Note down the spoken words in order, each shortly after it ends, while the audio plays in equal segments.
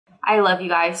I love you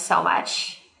guys so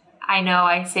much. I know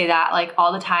I say that like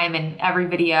all the time in every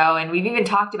video, and we've even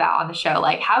talked about on the show,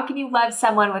 like how can you love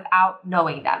someone without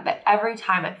knowing them? But every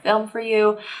time I film for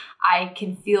you, I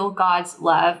can feel God's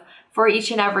love for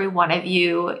each and every one of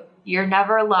you. You're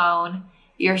never alone.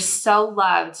 You're so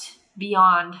loved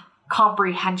beyond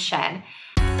comprehension.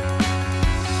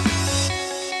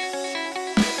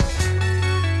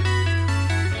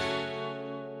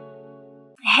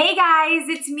 Hey guys,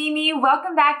 it's Mimi.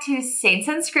 Welcome back to Saints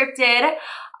Unscripted.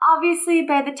 Obviously,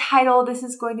 by the title, this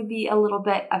is going to be a little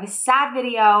bit of a sad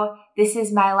video. This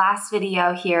is my last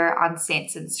video here on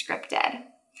Saints Unscripted.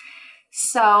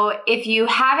 So if you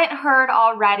haven't heard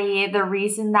already, the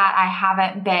reason that I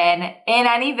haven't been in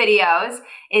any videos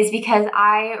is because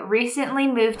I recently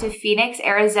moved to Phoenix,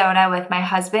 Arizona with my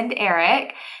husband,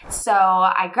 Eric. So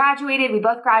I graduated, we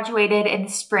both graduated in the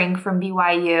spring from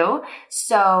BYU.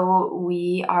 So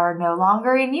we are no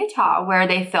longer in Utah where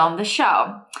they filmed the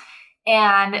show.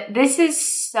 And this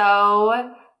is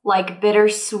so like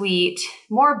bittersweet,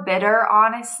 more bitter,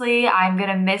 honestly. I'm going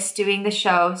to miss doing the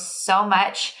show so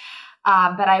much.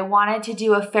 But I wanted to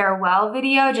do a farewell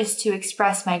video just to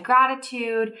express my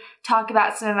gratitude, talk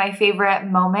about some of my favorite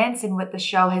moments and what the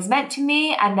show has meant to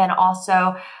me, and then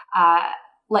also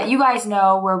let you guys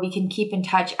know where we can keep in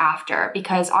touch after.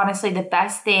 Because honestly, the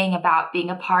best thing about being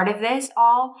a part of this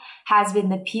all has been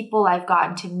the people I've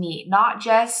gotten to meet, not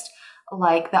just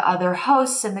like the other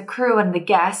hosts and the crew and the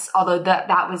guests, although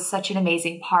that was such an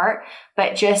amazing part,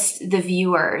 but just the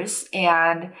viewers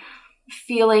and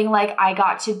feeling like I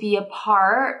got to be a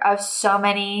part of so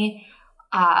many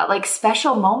like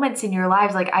special moments in your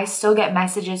lives. Like I still get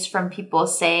messages from people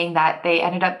saying that they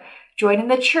ended up joining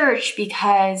the church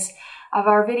because of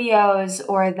our videos,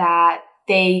 or that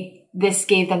this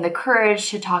gave them the courage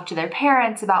to talk to their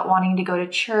parents about wanting to go to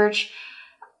church.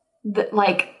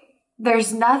 Like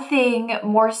there's nothing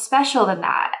more special than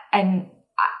that. And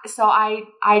so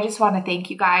I just want to thank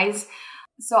you guys.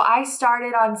 So I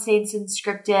started on Saints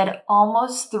Unscripted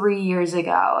almost 3 years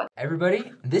ago.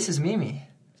 Everybody, this is Mimi.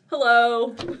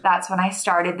 Hello. That's when I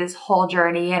started this whole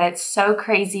journey, and it's so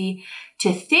crazy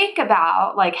to think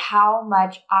about like how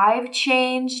much I've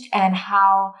changed and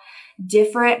how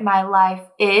different my life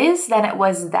is than it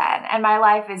was then. And my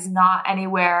life is not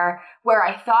anywhere where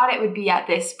I thought it would be at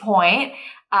this point.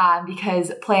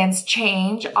 Because plans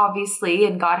change, obviously,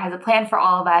 and God has a plan for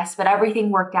all of us, but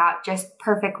everything worked out just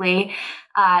perfectly.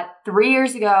 3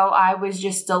 years ago, I was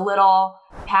just a little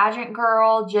pageant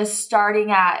girl just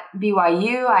starting at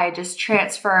BYU. I had just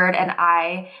transferred and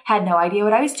I had no idea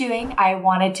what I was doing. I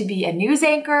wanted to be a news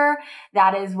anchor.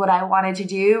 That is what I wanted to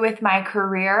do with my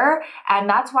career. And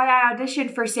that's why I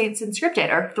auditioned for Saints Unscripted,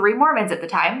 or Three Mormons at the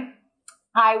time.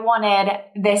 I wanted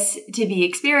this to be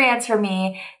experience for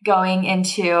me going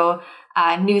into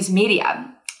news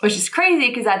media, which is crazy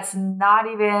because that's not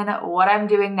even what I'm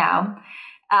doing now.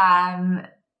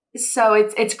 So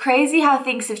it's crazy how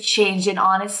things have changed. And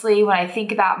honestly, when I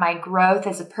think about my growth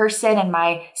as a person and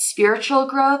my spiritual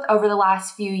growth over the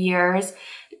last few years,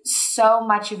 so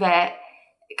much of it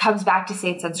comes back to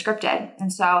Saints Unscripted.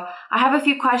 And so I have a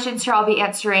few questions here I'll be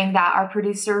answering that our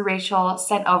producer Rachel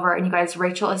sent over. And you guys,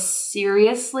 Rachel is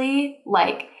seriously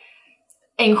like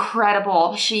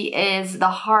incredible. She is the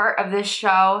heart of this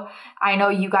show. I know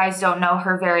you guys don't know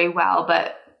her very well,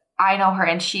 but I know her,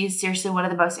 and she's seriously one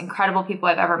of the most incredible people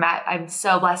I've ever met. I'm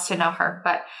so blessed to know her.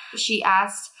 But she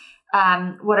asked,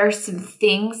 what are some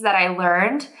things that I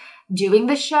learned doing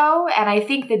the show? And I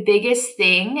think the biggest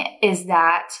thing is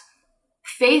that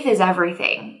faith is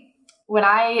everything. When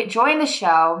I joined the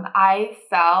show, I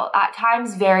felt at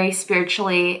times very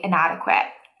spiritually inadequate.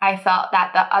 I felt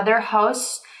that the other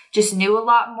hosts just knew a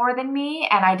lot more than me,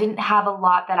 and I didn't have a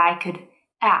lot that I could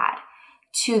add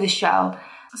to the show.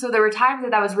 So there were times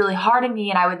that was really hard on me,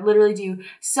 and I would literally do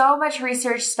so much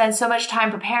research, spend so much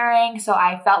time preparing, so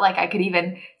I felt like I could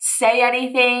even say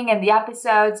anything in the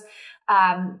episodes.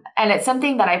 And it's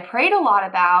something that I prayed a lot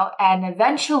about, and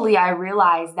eventually I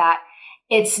realized that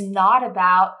it's not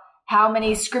about how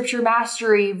many scripture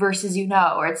mastery verses you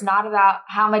know, or it's not about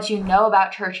how much you know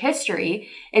about church history.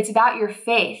 It's about your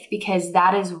faith, because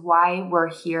that is why we're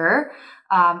here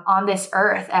on this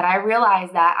earth. And I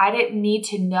realized that I didn't need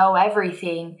to know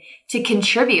everything to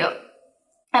contribute.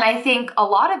 And I think a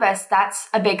lot of us, that's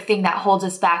a big thing that holds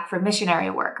us back from missionary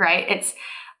work, right? It's,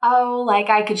 oh, like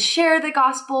I could share the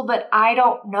gospel, but I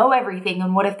don't know everything.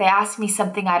 And what if they ask me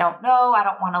something I don't know? I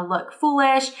don't want to look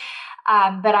foolish.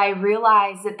 But I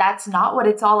realized that that's not what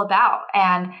it's all about.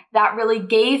 And that really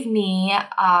gave me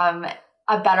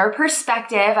a better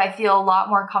perspective. I feel a lot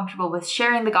more comfortable with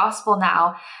sharing the gospel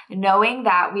now, knowing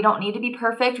that we don't need to be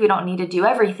perfect. We don't need to do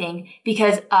everything,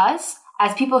 because us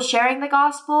as people sharing the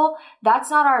gospel, that's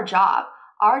not our job.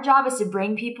 Our job is to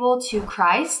bring people to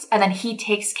Christ, and then he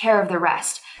takes care of the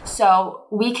rest. So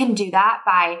we can do that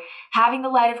by having the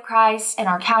light of Christ in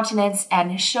our countenance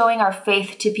and showing our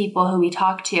faith to people who we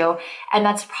talk to. And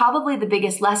that's probably the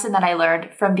biggest lesson that I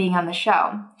learned from being on the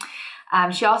show.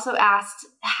 She also asked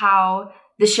how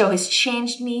the show has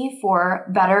changed me for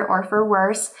better or for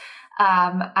worse.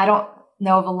 I don't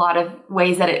know of a lot of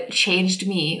ways that it changed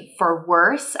me for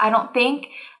worse, I don't think.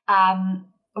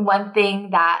 One thing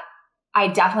that I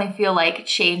definitely feel like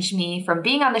changed me from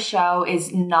being on the show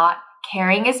is not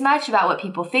caring as much about what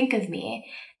people think of me.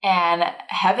 And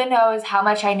heaven knows how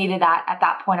much I needed that at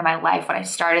that point in my life when I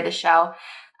started the show.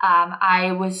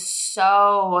 I was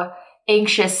so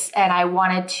anxious and I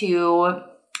wanted to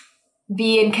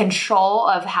be in control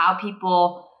of how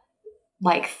people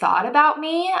thought about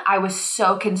me. I was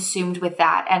so consumed with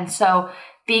that. And so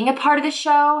being a part of the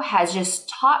show has just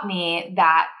taught me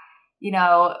that,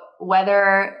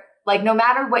 whether no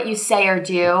matter what you say or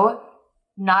do,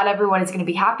 not everyone is going to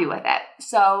be happy with it.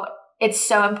 So it's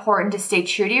so important to stay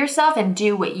true to yourself and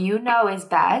do what you know is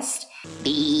best.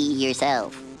 Be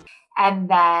yourself. And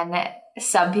then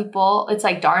some people, it's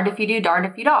darned if you do, darned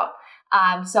if you don't.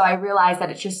 So I realized that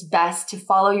it's just best to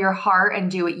follow your heart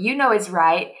and do what you know is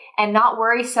right and not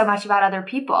worry so much about other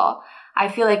people. I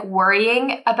feel like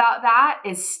worrying about that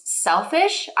is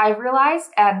selfish, I've realized.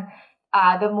 And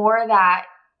the more that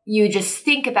you just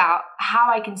think about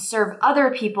how I can serve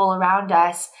other people around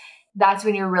us, that's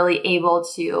when you're really able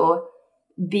to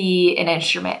be an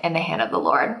instrument in the hand of the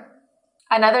Lord.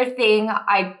 Another thing,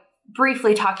 I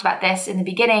briefly talked about this in the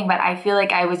beginning, but I feel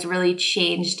like I was really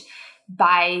changed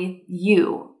by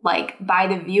you, by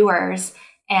the viewers.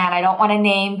 And I don't want to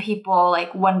name people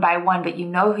one by one, but you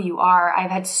know who you are.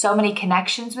 I've had so many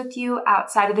connections with you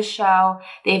outside of the show.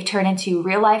 They've turned into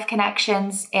real life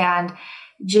connections. And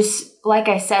just like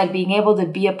I said, being able to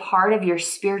be a part of your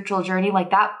spiritual journey,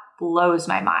 that blows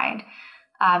my mind.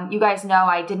 You guys know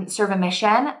I didn't serve a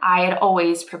mission. I had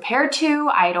always prepared to,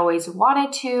 I had always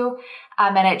wanted to,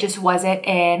 and it just wasn't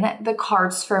in the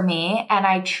cards for me. And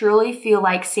I truly feel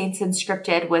like Saints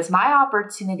Unscripted was my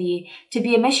opportunity to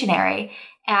be a missionary.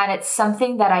 And it's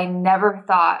something that I never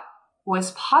thought was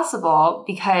possible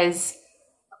because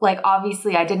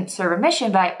obviously I didn't serve a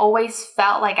mission, but I always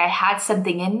felt like I had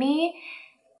something in me.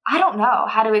 I don't know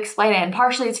how to explain it. And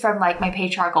partially it's from my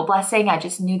patriarchal blessing. I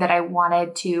just knew that I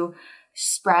wanted to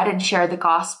spread and share the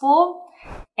gospel.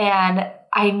 And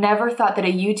I never thought that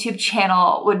a YouTube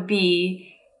channel would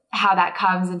be how that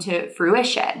comes into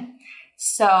fruition.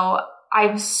 So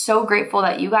I'm so grateful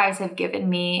that you guys have given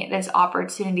me this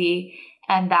opportunity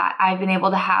and that I've been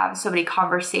able to have so many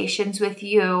conversations with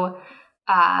you.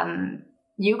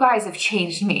 You guys have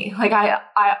changed me.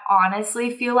 I honestly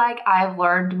feel like I've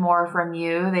learned more from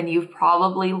you than you've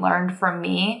probably learned from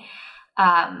me.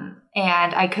 And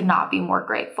I could not be more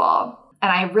grateful.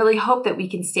 And I really hope that we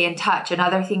can stay in touch.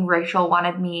 Another thing Rachel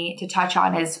wanted me to touch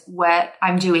on is what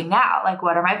I'm doing now.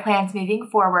 What are my plans moving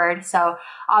forward? So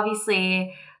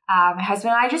obviously, my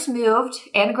husband and I just moved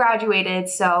and graduated.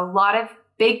 So a lot of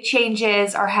big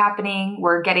changes are happening.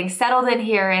 We're getting settled in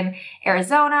here in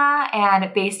Arizona.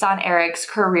 And based on Eric's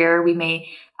career, we may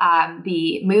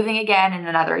be moving again in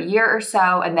another year or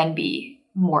so and then be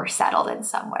more settled in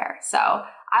somewhere. So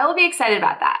I will be excited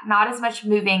about that. Not as much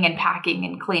moving and packing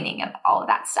and cleaning and all of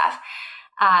that stuff.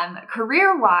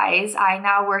 Career-wise, I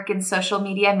now work in social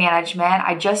media management.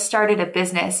 I just started a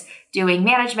business doing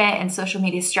management and social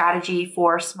media strategy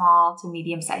for small to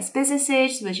medium-sized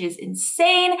businesses, which is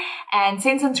insane. And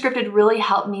Saints Unscripted really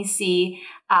helped me see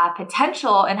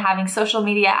potential in having social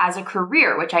media as a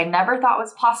career, which I never thought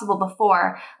was possible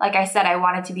before. Like I said, I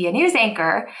wanted to be a news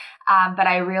anchor, but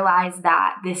I realized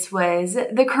that this was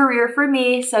the career for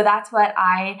me. So that's what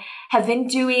I have been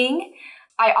doing.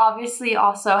 I obviously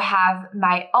also have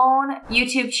my own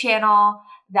YouTube channel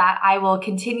that I will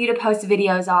continue to post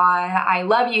videos on. I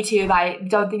love YouTube. I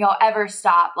don't think I'll ever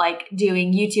stop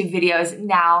doing YouTube videos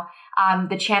now.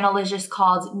 The channel is just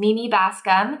called Mimi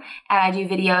Bascom, and I do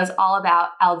videos all about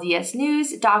LDS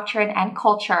news, doctrine, and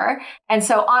culture. And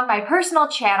so on my personal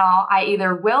channel, I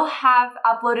either will have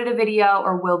uploaded a video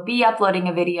or will be uploading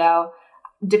a video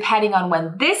depending on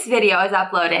when this video is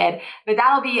uploaded. But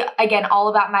that'll be, again, all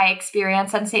about my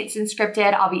experience on Saints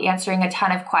Unscripted. I'll be answering a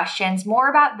ton of questions, more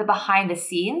about the behind the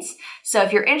scenes. So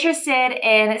if you're interested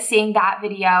in seeing that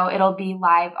video, it'll be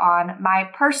live on my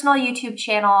personal YouTube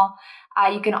channel.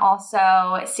 You can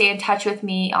also stay in touch with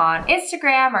me on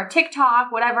Instagram or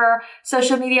TikTok, whatever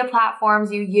social media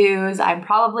platforms you use. I'm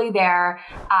probably there.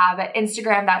 But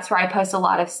Instagram, that's where I post a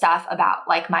lot of stuff about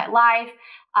like my life,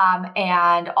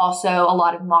 and also a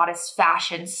lot of modest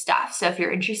fashion stuff. So if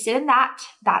you're interested in that,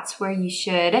 that's where you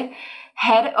should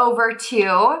head over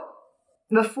to.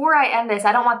 Before I end this,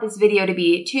 I don't want this video to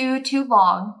be too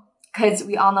long, because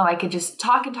we all know I could just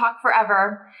talk and talk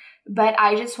forever. But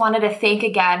I just wanted to thank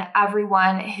again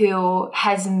everyone who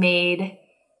has made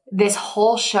this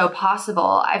whole show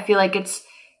possible. I feel like it's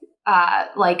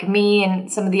like me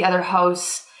and some of the other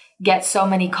hosts get so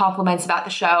many compliments about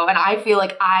the show, and I feel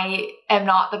like I am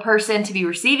not the person to be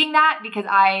receiving that because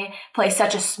I play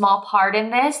such a small part in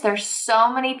this. There's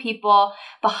so many people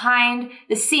behind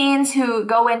the scenes who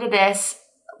go into this.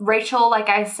 Rachel, like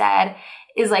I said,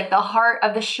 is like the heart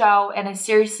of the show and is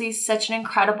seriously such an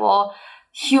incredible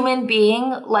human being.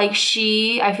 Like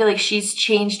I feel like she's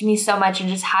changed me so much, and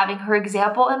just having her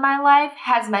example in my life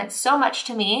has meant so much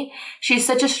to me. She's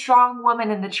such a strong woman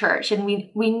in the church, and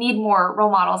we need more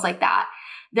role models like that.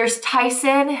 There's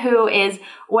Tyson, who is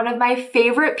one of my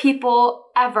favorite people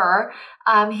ever.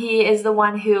 He is the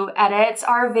one who edits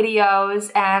our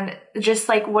videos, and just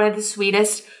like one of the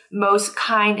sweetest, most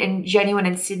kind and genuine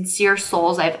and sincere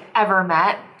souls I've ever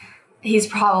met. He's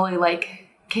probably like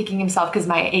kicking himself because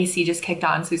my AC just kicked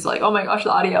on. So he's like, oh my gosh,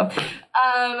 the audio.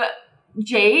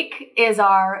 Jake is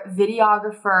our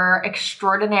videographer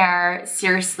extraordinaire.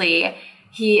 Seriously,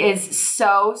 he is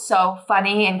so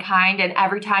funny and kind. And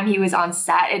every time he was on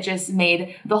set, it just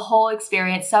made the whole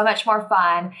experience so much more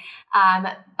fun.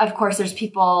 Of course, there's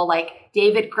people like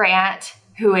David Grant,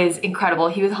 who is incredible.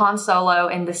 He was Han Solo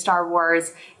in the Star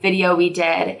Wars video we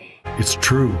did. It's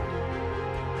true.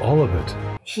 All of it.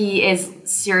 He is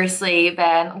seriously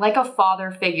been like a father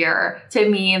figure to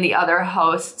me and the other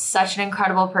hosts. Such an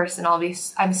incredible person.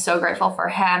 I'm so grateful for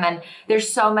him. And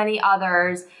there's so many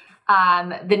others.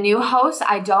 The new host,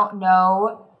 I don't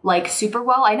know like super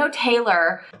well. I know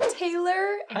Taylor,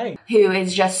 Hi. who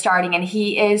is just starting, and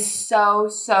he is so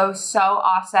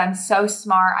awesome, so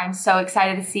smart. I'm so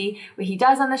excited to see what he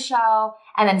does on the show.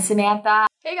 And then Samantha.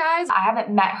 Hey guys, I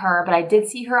haven't met her, but I did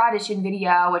see her audition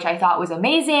video, which I thought was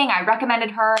amazing. I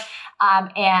recommended her,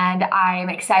 and I'm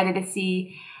excited to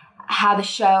see how the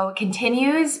show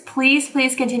continues. Please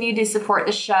continue to support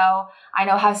the show. I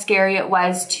know how scary it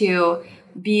was to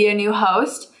be a new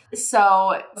host,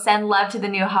 so send love to the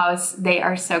new hosts. They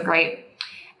are so great.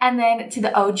 And then to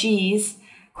the OGs,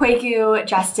 Kwaku,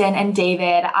 Justin, and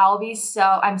David,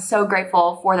 I'm so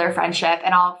grateful for their friendship,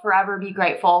 and I'll forever be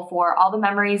grateful for all the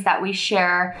memories that we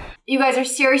share. You guys are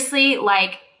seriously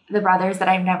like the brothers that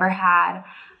I've never had.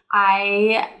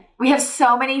 We have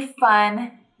so many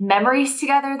fun memories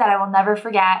together that I will never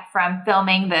forget, from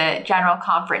filming the general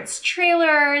conference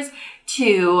trailers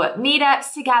to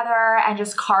meetups together and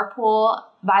just carpool.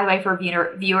 By the way, for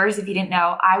viewers, if you didn't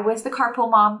know, I was the carpool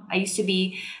mom. I used to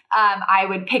be. I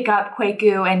would pick up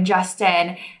Kwaku and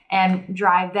Justin and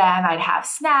drive them. I'd have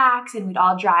snacks and we'd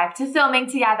all drive to filming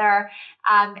together.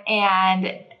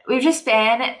 And we've just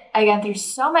been, again, through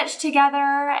so much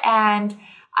together, and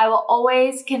I will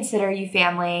always consider you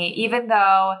family, even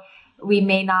though we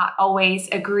may not always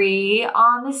agree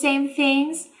on the same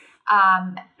things,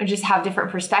 or just have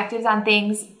different perspectives on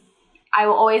things. I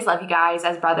will always love you guys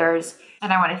as brothers,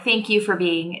 and I want to thank you for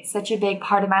being such a big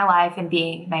part of my life and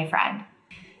being my friend.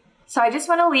 So I just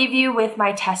want to leave you with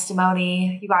my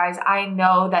testimony. You guys, I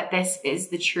know that this is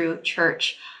the true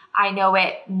church. I know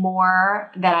it more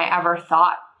than I ever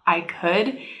thought I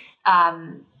could.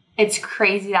 It's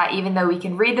crazy that even though we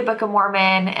can read the Book of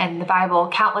Mormon and the Bible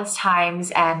countless times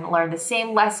and learn the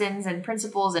same lessons and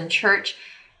principles in church,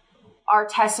 our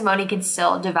testimony can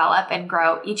still develop and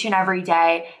grow each and every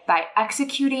day by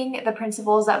executing the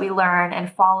principles that we learn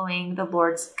and following the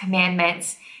Lord's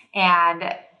commandments,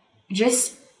 and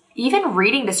just even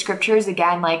reading the scriptures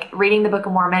again, like reading the Book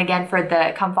of Mormon again for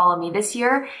the Come Follow Me this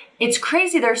year. It's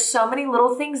crazy. There's so many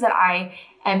little things that I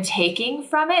am taking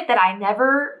from it that I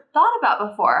never thought about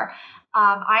before.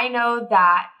 I know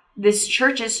that this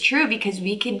church is true because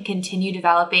we can continue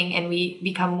developing and we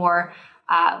become more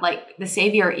like the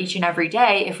Savior each and every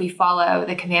day if we follow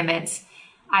the commandments.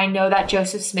 I know that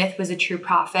Joseph Smith was a true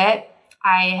prophet.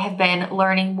 I have been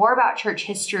learning more about church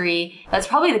history. That's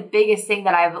probably the biggest thing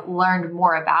that I've learned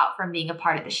more about from being a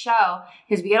part of the show,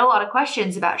 because we get a lot of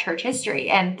questions about church history.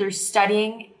 And through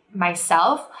studying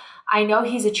myself. I know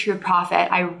he's a true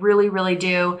prophet. I really, really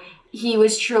do. He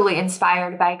was truly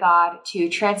inspired by God to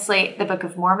translate the Book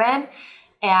of Mormon.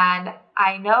 And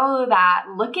I know that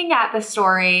looking at the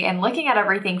story and looking at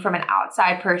everything from an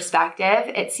outside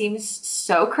perspective, it seems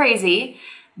so crazy.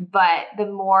 But the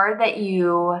more that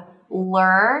you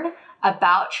learn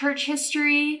about church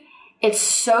history, it's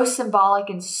so symbolic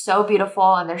and so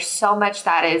beautiful. And there's so much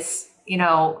that is,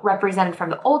 represented from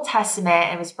the Old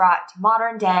Testament and was brought to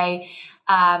modern day.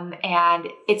 And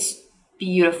it's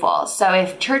beautiful. So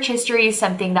if church history is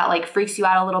something that like freaks you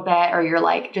out a little bit, or you're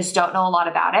like, just don't know a lot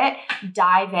about it,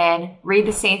 dive in, read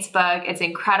the Saints book. It's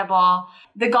incredible.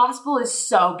 The gospel is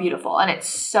so beautiful and it's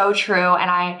so true. And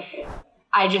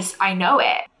I know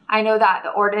it. I know that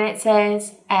the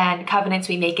ordinances and covenants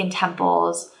we make in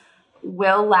temples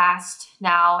will last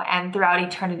now and throughout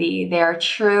eternity. They are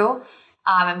true.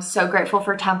 I'm so grateful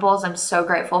for temples. I'm so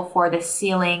grateful for the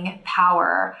sealing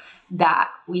power that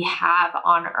we have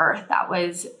on earth that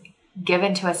was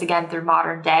given to us again through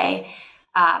modern day.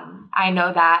 I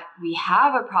know that we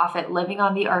have a prophet living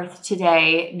on the earth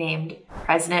today named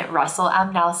President Russell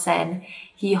M. Nelson.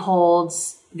 He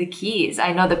holds the keys.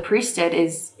 I know the priesthood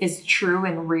is true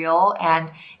and real, and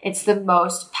it's the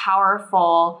most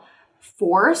powerful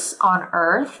force on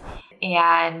earth.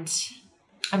 And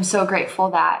I'm so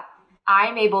grateful that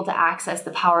I'm able to access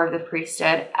the power of the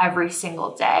priesthood every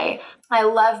single day. I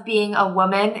love being a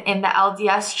woman in the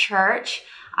LDS church.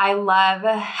 I love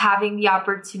having the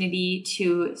opportunity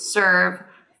to serve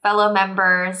fellow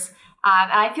members.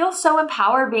 And I feel so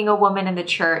empowered being a woman in the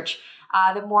church.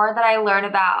 The more that I learn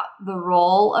about the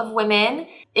role of women,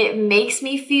 it makes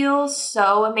me feel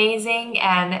so amazing.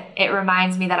 And it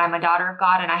reminds me that I'm a daughter of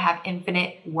God and I have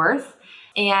infinite worth.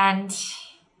 And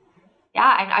yeah,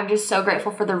 I'm just so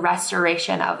grateful for the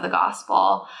restoration of the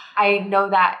gospel. I know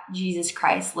that Jesus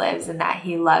Christ lives and that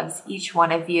he loves each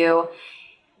one of you.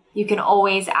 You can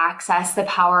always access the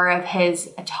power of his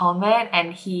atonement,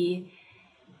 and he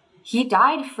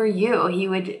died for you. He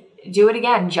would do it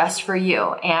again just for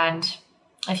you. And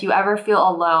if you ever feel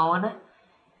alone,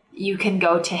 you can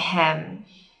go to him.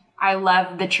 I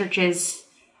love the church's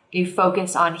new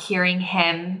focus on hearing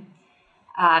him.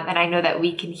 And I know that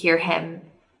we can hear him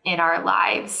in our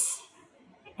lives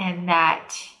and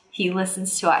that he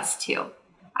listens to us too.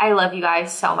 I love you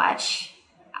guys so much.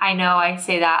 I know I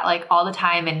say that like all the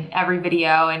time in every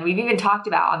video, and we've even talked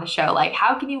about on the show, like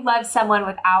how can you love someone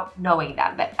without knowing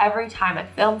them? But every time I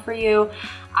film for you,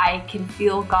 I can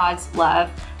feel God's love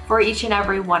for each and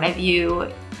every one of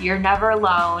you. You're never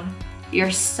alone. You're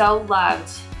so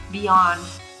loved beyond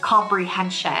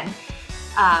comprehension.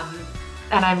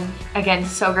 And I'm, again,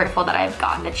 so grateful that I've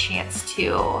gotten the chance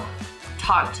to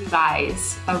talk to you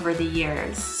guys over the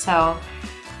years. So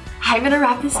I'm going to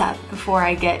wrap this up before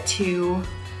I get too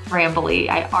rambly.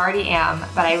 I already am,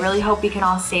 but I really hope we can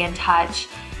all stay in touch.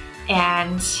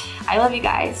 And I love you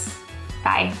guys.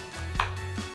 Bye.